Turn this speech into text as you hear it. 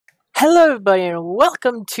Hello, everybody, and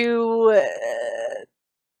welcome to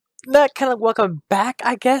not kind of welcome back,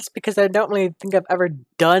 I guess, because I don't really think I've ever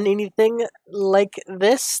done anything like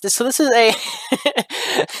this. So this is a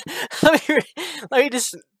let me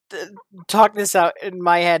just talk this out in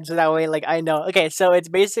my head so that way, like I know. Okay, so it's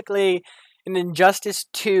basically an Injustice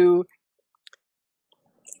 2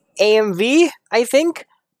 AMV, I think,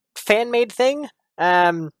 fan made thing.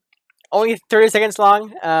 Only 30 seconds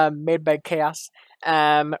long. Made by Chaos.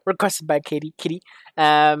 Requested by Kitty.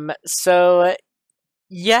 So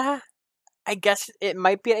yeah, I guess it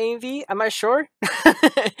might be an AMV. I'm not sure.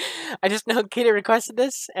 I just know Kitty requested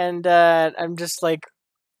this, and I'm just like,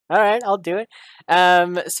 all right, I'll do it.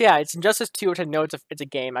 So yeah, it's Injustice 2, which I know it's a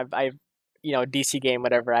game. I've DC game,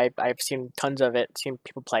 whatever. I've seen tons of it, seen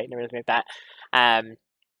people play it and everything like that.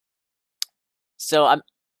 So I'm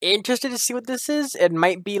interested to see what this is. It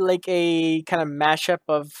might be like a kind of mashup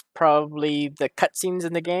of probably the cutscenes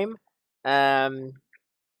in the game.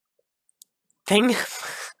 Thing.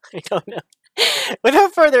 I don't know.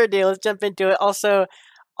 Without further ado, let's jump into it. Also,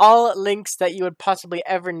 all links that you would possibly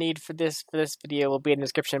ever need for this video will be in the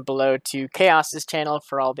description below to Chaos's channel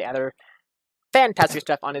for all the other fantastic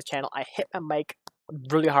stuff on his channel. I hit my mic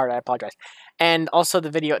really hard, I apologize. And also the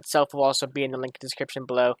video itself will also be in the link description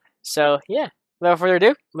below. So yeah, without further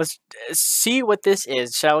ado, let's see what this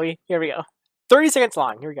is, shall we? Here we go. 30 seconds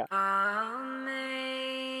long. Here we go.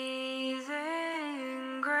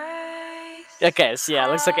 Okay, so yeah,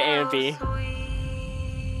 it looks like an A and B.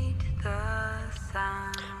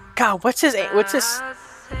 God, what's this?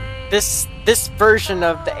 This version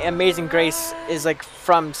of the Amazing Grace is like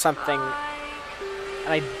from something,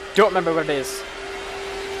 and I don't remember what it is.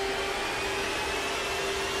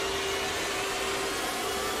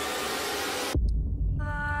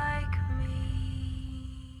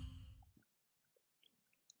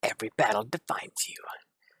 Every battle defines you.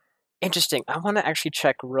 Interesting. I want to actually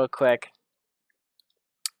check real quick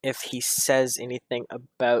if he says anything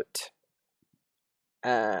about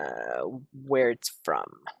where it's from.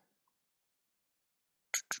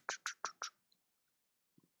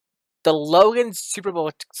 The Logan Super Bowl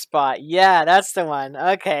spot. Yeah, that's the one.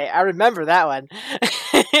 Okay, I remember that one.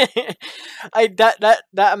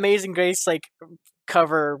 That Amazing Grace like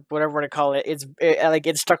cover, whatever you want to call it.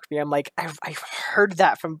 It struck me. I'm like, I've heard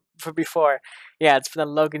that from before. Yeah, it's from the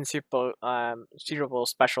Logan Super Bowl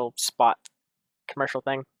special spot commercial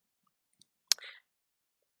thing.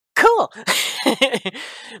 Cool.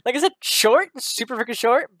 Like I said, short, super freaking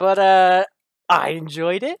short, but I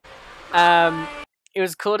enjoyed it. It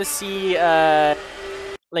was cool to see.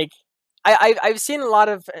 Like I've seen a lot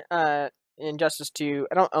of Injustice 2.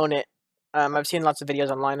 I don't own it. I've seen lots of videos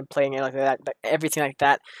online and playing it like that, everything like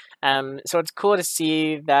that. So it's cool to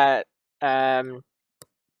see that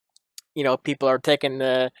people are taking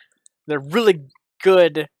the really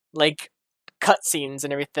good like cutscenes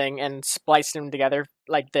and everything and splicing them together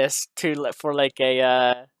like this for like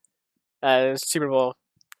a Super Bowl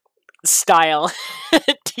style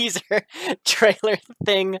teaser trailer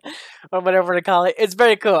thing or whatever to call it. It's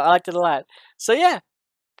very cool. I liked it a lot. So yeah,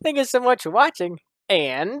 thank you so much for watching,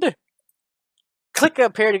 and click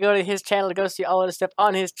up here to go to his channel to go see all of the stuff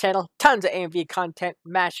on his channel. Tons of AMV content,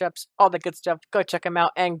 mashups, all the good stuff. Go check him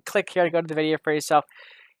out, and click here to go to the video for yourself.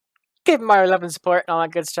 Give him my love and support and all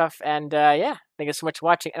that good stuff. And yeah, thank you so much for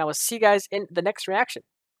watching, and I will see you guys in the next reaction.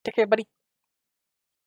 Take care, buddy.